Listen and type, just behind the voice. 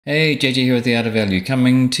Hey, JJ here with The Art of Value,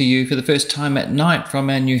 coming to you for the first time at night from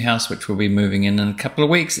our new house, which we'll be moving in a couple of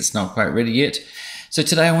weeks. It's not quite ready yet. So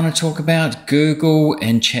today I want to talk about Google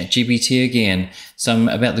and ChatGPT again. Some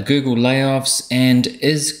about the Google layoffs, and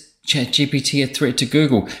is ChatGPT a threat to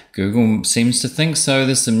Google? Google seems to think so.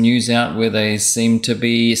 There's some news out where they seem to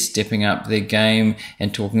be stepping up their game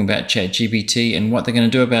and talking about ChatGPT and what they're going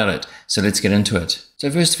to do about it. So let's get into it. So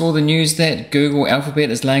first of all, the news that Google Alphabet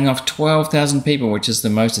is laying off 12,000 people, which is the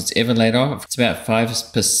most it's ever laid off. It's about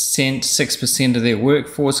 5%, 6% of their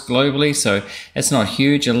workforce globally. So that's not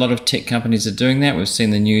huge. A lot of tech companies are doing that. We've seen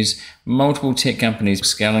the news, multiple tech companies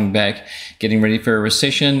scaling back, getting ready for a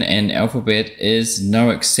recession, and Alphabet is no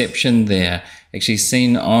exception there. Actually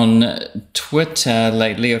seen on Twitter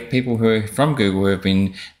lately of people who are from Google who have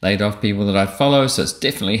been laid off, people that I follow. So it's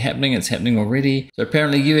definitely happening. It's happening already. So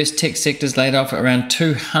apparently US tech sector's laid off around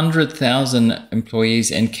 200,000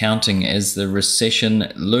 employees and counting as the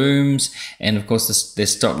recession looms. And of course their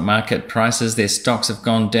stock market prices, their stocks have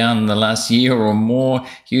gone down in the last year or more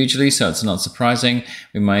hugely. So it's not surprising.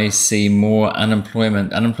 We may see more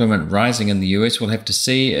unemployment rising in the US. We'll have to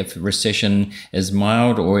see if recession is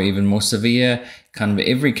mild or even more severe. Kind of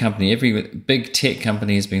every company, every big tech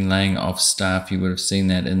company has been laying off staff. You would have seen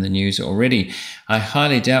that in the news already. I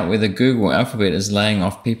highly doubt whether Google Alphabet is laying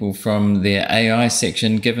off people from their AI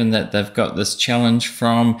section, given that they've got this challenge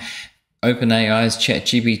from OpenAI's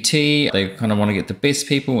ChatGPT. They kind of want to get the best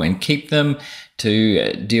people and keep them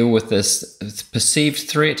to deal with this perceived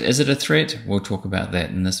threat. Is it a threat? We'll talk about that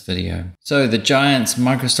in this video. So the giants,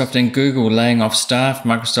 Microsoft and Google, laying off staff.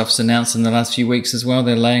 Microsoft's announced in the last few weeks as well,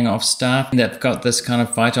 they're laying off staff. They've got this kind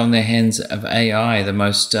of fight on their hands of AI,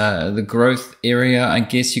 the growth area, I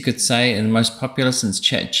guess you could say, and the most popular since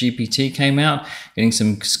ChatGPT came out, getting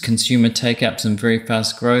some consumer take-up, some very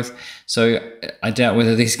fast growth. So I doubt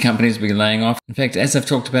whether these companies will be laying off. In fact, as I've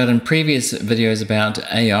talked about in previous videos about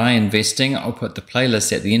AI investing, I'll put the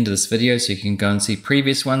playlist at the end of this video so you can go and see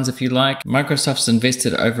previous ones if you like. Microsoft's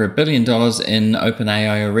invested over $1 billion in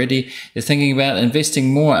OpenAI already. They're thinking about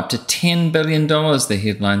investing more, up to $10 billion, the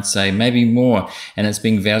headlines say, maybe more. And it's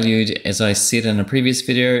being valued, as I said in a previous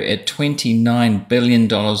video, at $29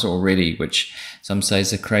 billion already, which some say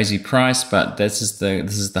is a crazy price, but this is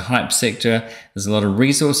the hype sector. There's a lot of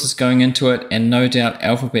resources going into it, and no doubt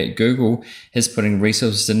Alphabet, Google, is putting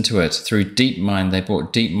resources into it through Deepmind. They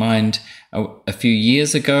bought Deepmind a few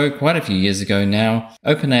years ago, quite a few years ago now.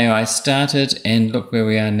 OpenAI started, and look where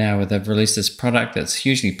we are now, where they've released this product that's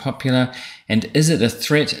hugely popular. And is it a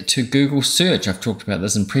threat to Google search? I've talked about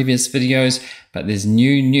this in previous videos, but there's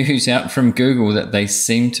new news out from Google that they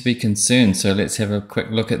seem to be concerned. So let's have a quick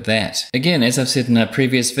look at that. Again, as I've said in a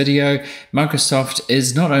previous video, Microsoft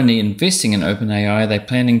is not only investing in OpenAI, they're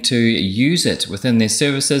planning to use it within their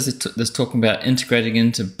services. There's talking about integrating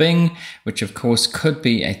into Bing, which of course could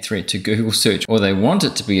be a threat to Google search, or they want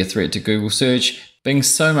it to be a threat to Google search. Bing's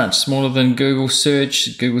so much smaller than Google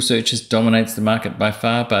search. Google search just dominates the market by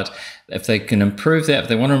far, but if they can improve that, if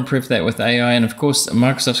they want to improve that with AI, and of course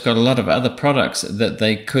Microsoft's got a lot of other products that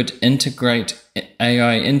they could integrate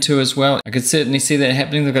AI into as well. I could certainly see that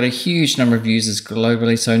happening. They've got a huge number of users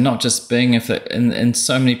globally, so not just Bing. If in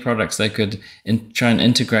so many products they could try and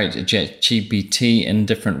integrate ChatGPT in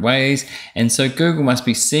different ways, and so Google must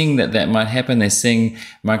be seeing that might happen. They're seeing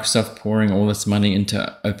Microsoft pouring all this money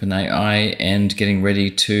into OpenAI and getting ready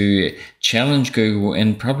to challenge Google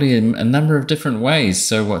in probably a number of different ways.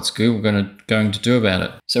 So what's Google going to do about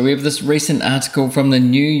it? So we have this recent article from the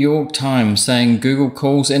New York Times saying Google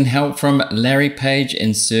calls in help from Larry Page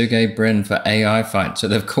and Sergey Brin for AI fight. So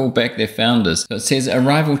they've called back their founders. So it says a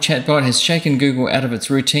rival chatbot has shaken Google out of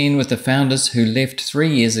its routine, with the founders who left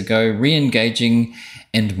 3 years ago re-engaging,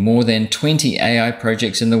 and more than 20 AI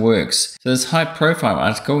projects in the works. So this high-profile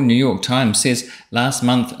article, New York Times, says last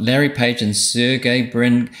month, Larry Page and Sergey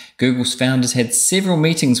Brin, Google's founders, had several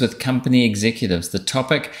meetings with company executives. The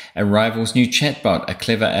topic, a rival's new chatbot, a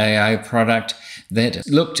clever AI product that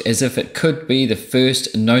looked as if it could be the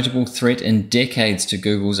first notable threat in decades to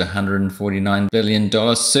Google's $149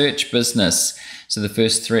 billion search business. So the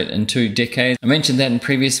first threat in 2 decades. I mentioned that in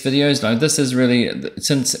previous videos. Now, this is really,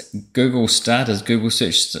 since Google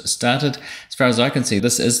search started, as far as I can see,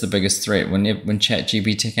 this is the biggest threat. When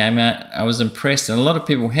ChatGPT came out, I was impressed, and a lot of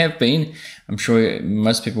people have been. I'm sure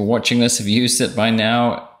most people watching this have used it by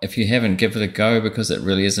now. If you haven't, give it a go, because it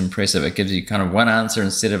really is impressive. It gives you kind of one answer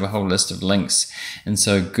instead of a whole list of links. And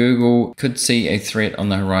so Google could see a threat on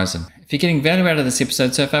the horizon. If you're getting value out of this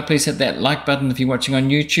episode so far, please hit that like button if you're watching on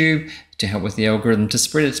YouTube to help with the algorithm to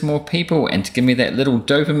spread it to more people and to give me that little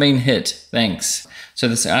dopamine hit. Thanks. So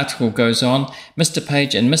this article goes on. Mr.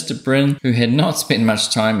 Page and Mr. Brin, who had not spent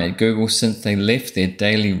much time at Google since they left their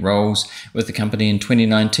daily roles with the company in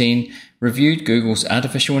 2019, reviewed Google's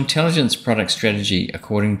artificial intelligence product strategy,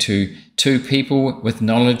 according to two people with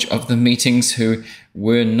knowledge of the meetings who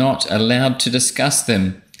were not allowed to discuss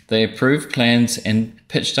them. They approved plans and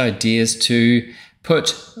pitched ideas to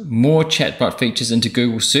put more chatbot features into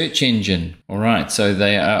Google's search engine. All right, so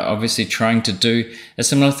they are obviously trying to do a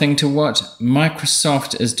similar thing to what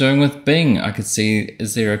Microsoft is doing with Bing. I could see,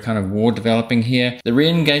 is there a kind of war developing here? The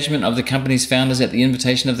re-engagement of the company's founders at the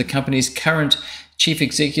invitation of the company's current chief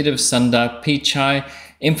executive, Sundar Pichai,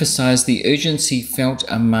 emphasized the urgency felt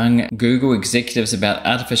among Google executives about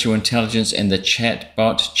artificial intelligence and the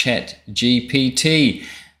chatbot ChatGPT.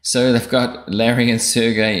 So they've got Larry and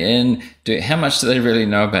Sergey in. How much do they really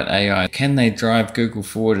know about AI? Can they drive Google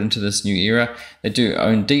forward into this new era? They do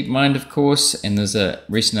own DeepMind, of course, and there's a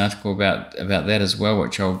recent article about that as well,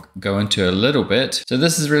 which I'll go into a little bit. So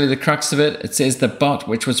this is really the crux of it. It says the bot,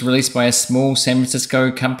 which was released by a small San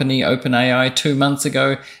Francisco company, OpenAI, 2 months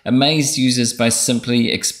ago, amazed users by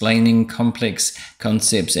simply explaining complex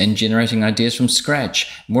concepts and generating ideas from scratch.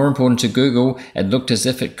 More important to Google, it looked as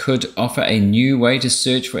if it could offer a new way to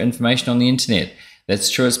search for information on the internet. That's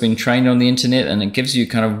true, it's been trained on the internet and it gives you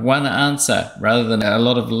kind of one answer rather than a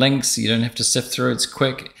lot of links. You don't have to sift through, it's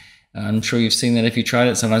quick. I'm sure you've seen that if you tried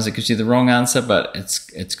it. Sometimes it gives you the wrong answer, but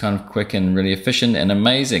it's kind of quick and really efficient and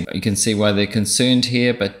amazing. You can see why they're concerned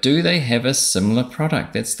here, but do they have a similar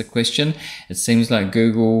product? That's the question. It seems like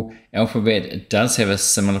Google Alphabet does have a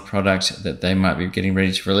similar product that they might be getting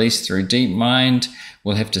ready to release through DeepMind.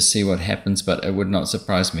 We'll have to see what happens, but it would not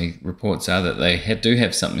surprise me. Reports are that they do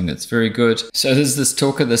have something that's very good. So there's this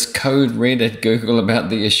talk of this code red at Google about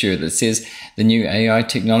the issue that says the new AI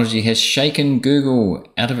technology has shaken Google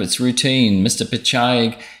out of its routine. Mr.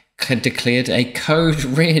 Pichai had declared a code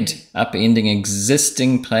red, upending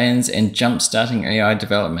existing plans and jump-starting AI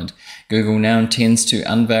development. Google now intends to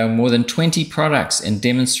unveil more than 20 products and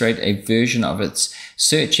demonstrate a version of its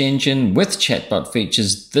search engine with chatbot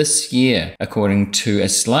features this year, according to a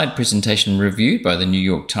slide presentation reviewed by the New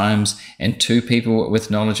York Times and two people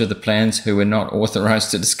with knowledge of the plans who were not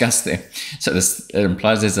authorized to discuss them. So it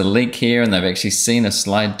implies there's a leak here and they've actually seen a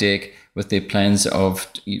slide deck with their plans of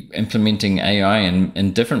implementing AI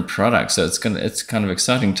in different products. So it's kind of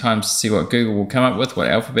exciting times to see what Google will come up with, what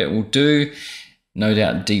Alphabet will do. No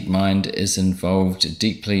doubt DeepMind is involved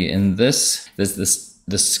deeply in this. There's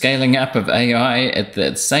the scaling up of AI at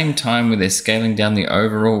the same time where they're scaling down the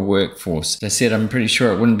overall workforce. They said, I'm pretty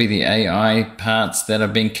sure it wouldn't be the AI parts that are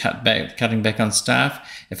being cutting back on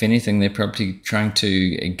staff. If anything, they're probably trying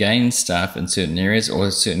to gain staff in certain areas or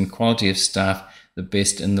a certain quality of staff, the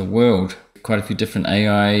best in the world. Quite a few different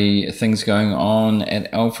AI things going on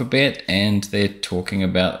at Alphabet, and they're talking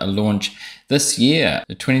about a launch this year.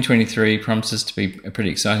 The 2023 promises to be a pretty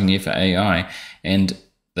exciting year for AI, and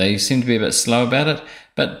they seem to be a bit slow about it,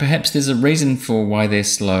 but perhaps there's a reason for why they're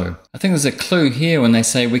slow. I think there's a clue here when they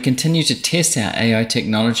say we continue to test our AI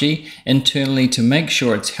technology internally to make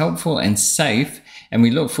sure it's helpful and safe, and we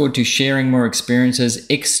look forward to sharing more experiences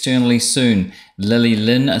externally soon. Lily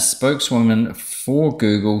Lin, a spokeswoman for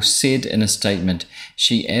Google, said in a statement.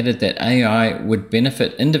 She added that AI would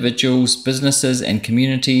benefit individuals, businesses, and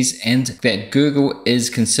communities, and that Google is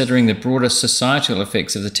considering the broader societal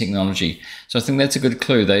effects of the technology. So I think that's a good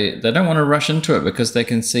clue. They don't want to rush into it because they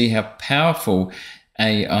can see how powerful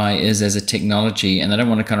AI is as a technology, and they don't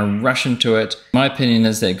want to kind of rush into it. My opinion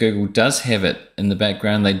is that Google does have it in the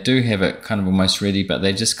background. They do have it kind of almost ready, but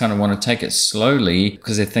they just kind of want to take it slowly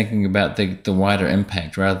because they're thinking about the wider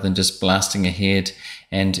impact rather than just blasting ahead.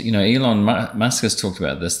 And, you know, Elon Musk has talked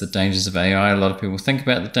about this, the dangers of AI. A lot of people think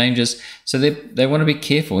about the dangers. So they want to be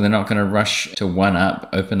careful. They're not going to rush to one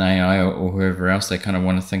up OpenAI or whoever else. They kind of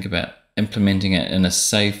want to think about implementing it in a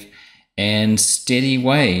safe and steady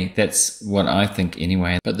way. That's what I think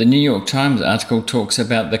anyway. But the New York Times article talks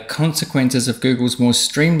about the consequences of Google's more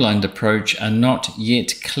streamlined approach are not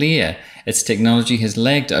yet clear. Its technology has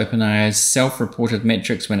lagged OpenAI's self-reported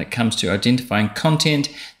metrics when it comes to identifying content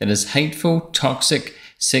that is hateful, toxic,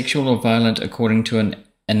 sexual or violent, according to an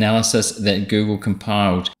analysis that Google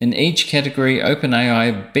compiled. In each category,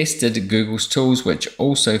 OpenAI bested Google's tools, which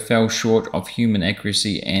also fell short of human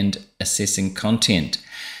accuracy and assessing content.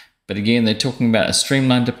 But again, they're talking about a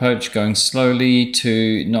streamlined approach, going slowly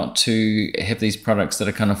to not to have these products that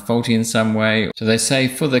are kind of faulty in some way. So they say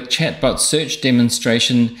for the chatbot search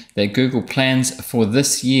demonstration that Google plans for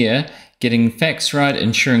this year, Getting facts right,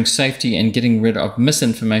 ensuring safety, and getting rid of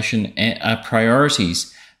misinformation are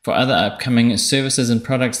priorities. For other upcoming services and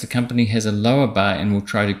products, the company has a lower bar and will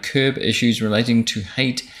try to curb issues relating to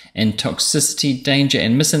hate and toxicity, danger,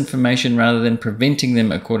 and misinformation rather than preventing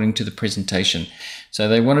them, according to the presentation. So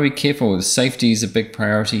they want to be careful. Safety is a big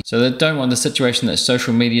priority. So they don't want the situation that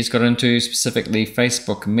social media's got into, specifically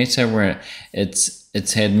Facebook Meta, where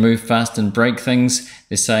it's had move fast and break things.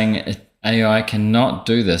 They're saying AI cannot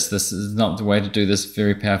do this. This is not the way to do this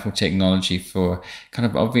very powerful technology, for kind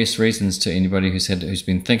of obvious reasons to anybody who's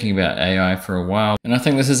been thinking about AI for a while. And I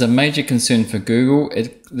think this is a major concern for Google.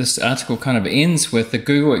 This article kind of ends with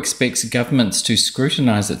Google expects governments to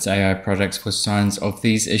scrutinize its AI products for signs of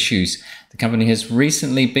these issues. The company has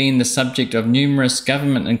recently been the subject of numerous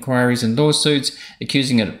government inquiries and lawsuits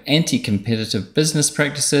accusing it of anti-competitive business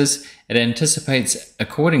practices. It anticipates,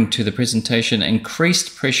 according to the presentation,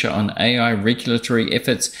 increased pressure on AI regulatory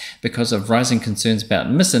efforts because of rising concerns about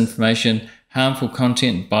misinformation, harmful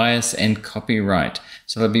content, bias, and copyright.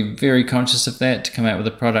 So they'll be very conscious of that to come out with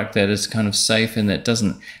a product that is kind of safe and that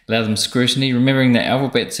doesn't allow them scrutiny. Remembering that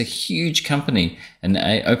Alphabet's a huge company and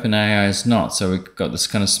OpenAI is not. So we've got this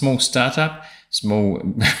kind of small startup,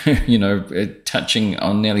 touching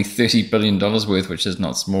on nearly $30 billion worth, which is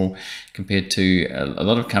not small compared to a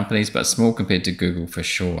lot of companies, but small compared to Google for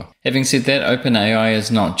sure. Having said that, OpenAI is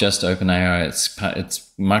not just OpenAI,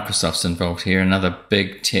 it's Microsoft's involved here, another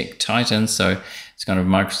big tech titan. So it's kind of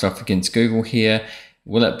Microsoft against Google here.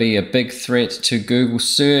 Will it be a big threat to Google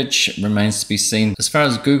search? Remains to be seen. As far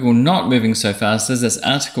as Google not moving so fast, there's this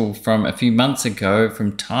article from a few months ago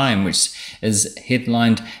from Time, which is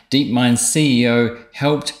headlined, DeepMind CEO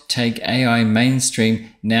helped take AI mainstream,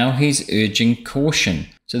 now he's urging caution.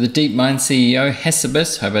 So the DeepMind CEO,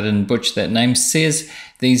 Hassabis, hope I didn't butcher that name, says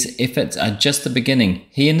these efforts are just the beginning.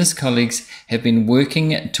 He and his colleagues have been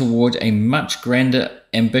working toward a much grander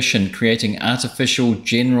ambition, creating artificial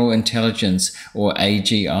general intelligence, or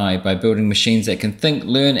AGI, by building machines that can think,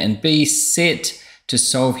 learn, and be set to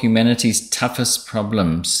solve humanity's toughest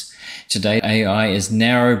problems. Today, AI is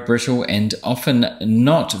narrow, brittle, and often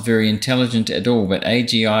not very intelligent at all, but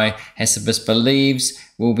AGI, Hassabis believes,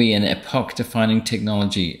 will be an epoch-defining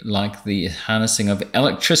technology like the harnessing of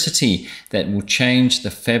electricity that will change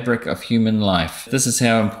the fabric of human life. This is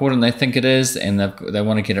how important they think it is, and they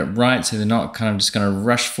want to get it right, so they're not kind of just going to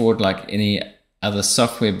rush forward like any other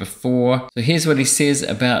software before. So here's what he says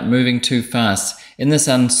about moving too fast. In this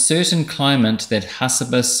uncertain climate, that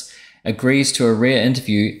Hassabis agrees to a rare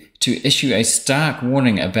interview to issue a stark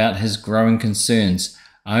warning about his growing concerns.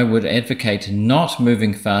 I would advocate not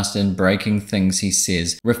moving fast and breaking things, he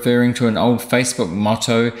says, referring to an old Facebook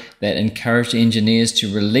motto that encouraged engineers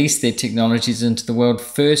to release their technologies into the world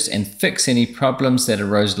first and fix any problems that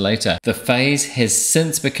arose later. The phrase has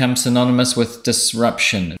since become synonymous with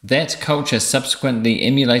disruption. That culture, subsequently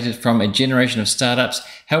emulated from a generation of startups,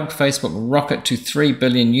 helped Facebook rocket to 3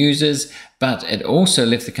 billion users, but it also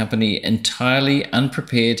left the company entirely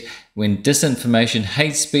unprepared when disinformation,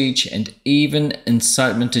 hate speech, and even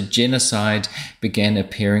incitement to genocide began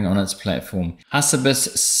appearing on its platform.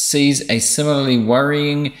 Hassabis sees a similarly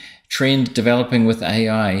worrying trend developing with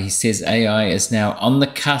AI. He says AI is now on the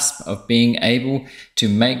cusp of being able to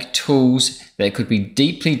make tools that could be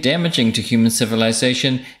deeply damaging to human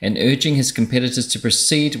civilization, and urging his competitors to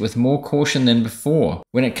proceed with more caution than before.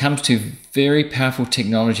 When it comes to very powerful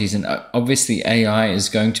technologies, and obviously AI is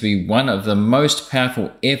going to be one of the most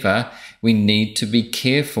powerful ever, we need to be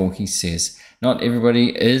careful, he says. Not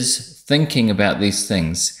everybody is thinking about these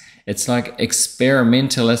things. It's like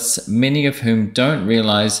experimentalists, many of whom don't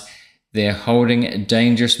realize they're holding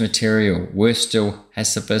dangerous material. Worse still,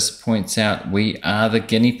 Hassabis points out, we are the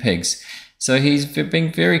guinea pigs. So he's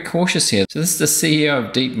being very cautious here. So this is the CEO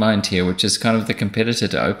of DeepMind here, which is kind of the competitor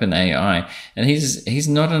to OpenAI. And he's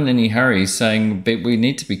not in any hurry. He's saying, but we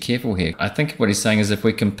need to be careful here. I think what he's saying is if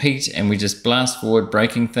we compete and we just blast forward,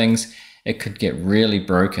 breaking things, it could get really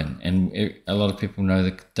broken. And a lot of people know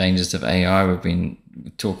the dangers of AI. We've been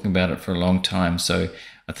talking about it for a long time. So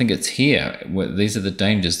I think it's here. These are the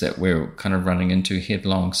dangers that we're kind of running into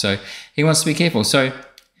headlong. So he wants to be careful. So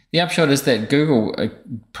the upshot is that Google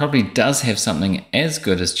probably does have something as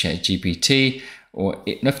good as ChatGPT, or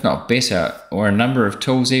if not better, or a number of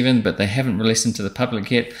tools even, but they haven't released them to the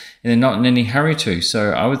public yet, and they're not in any hurry to.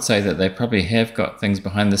 So I would say that they probably have got things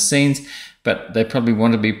behind the scenes, but they probably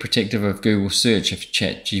want to be protective of Google search if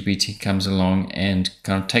ChatGPT comes along and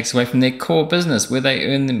kind of takes away from their core business where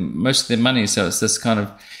they earn most of their money. So it's this kind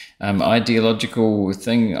of ideological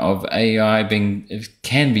thing of AI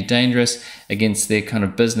can be dangerous against their kind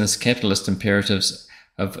of business capitalist imperatives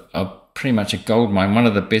of pretty much a gold mine, one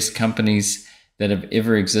of the best companies that have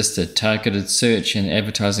ever existed. Targeted search and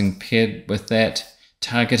advertising paired with that.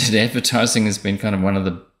 Targeted advertising has been kind of one of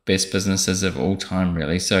the best businesses of all time,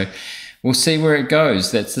 really. So we'll see where it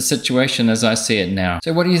goes. That's the situation as I see it now.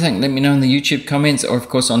 So what do you think? Let me know in the YouTube comments, or of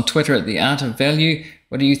course on Twitter at The Art of Value.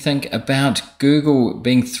 What do you think about Google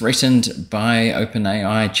being threatened by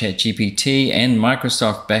OpenAI ChatGPT and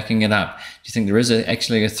Microsoft backing it up? Do you think there is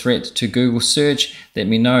actually a threat to Google search? Let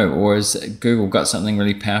me know. Or has Google got something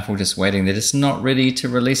really powerful just waiting? They're just not ready to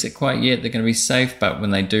release it quite yet. They're going to be safe, but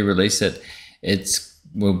when they do release it, it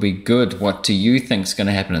will be good. What do you think is going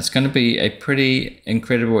to happen? It's going to be a pretty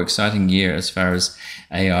incredible, exciting year as far as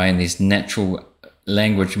AI and these natural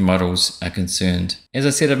language models are concerned. As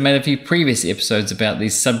I said, I've made a few previous episodes about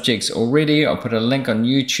these subjects already. I'll put a link on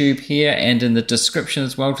YouTube here and in the description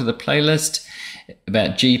as well to the playlist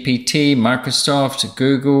about GPT, Microsoft,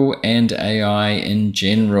 Google, and AI in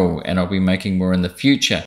general. And I'll be making more in the future.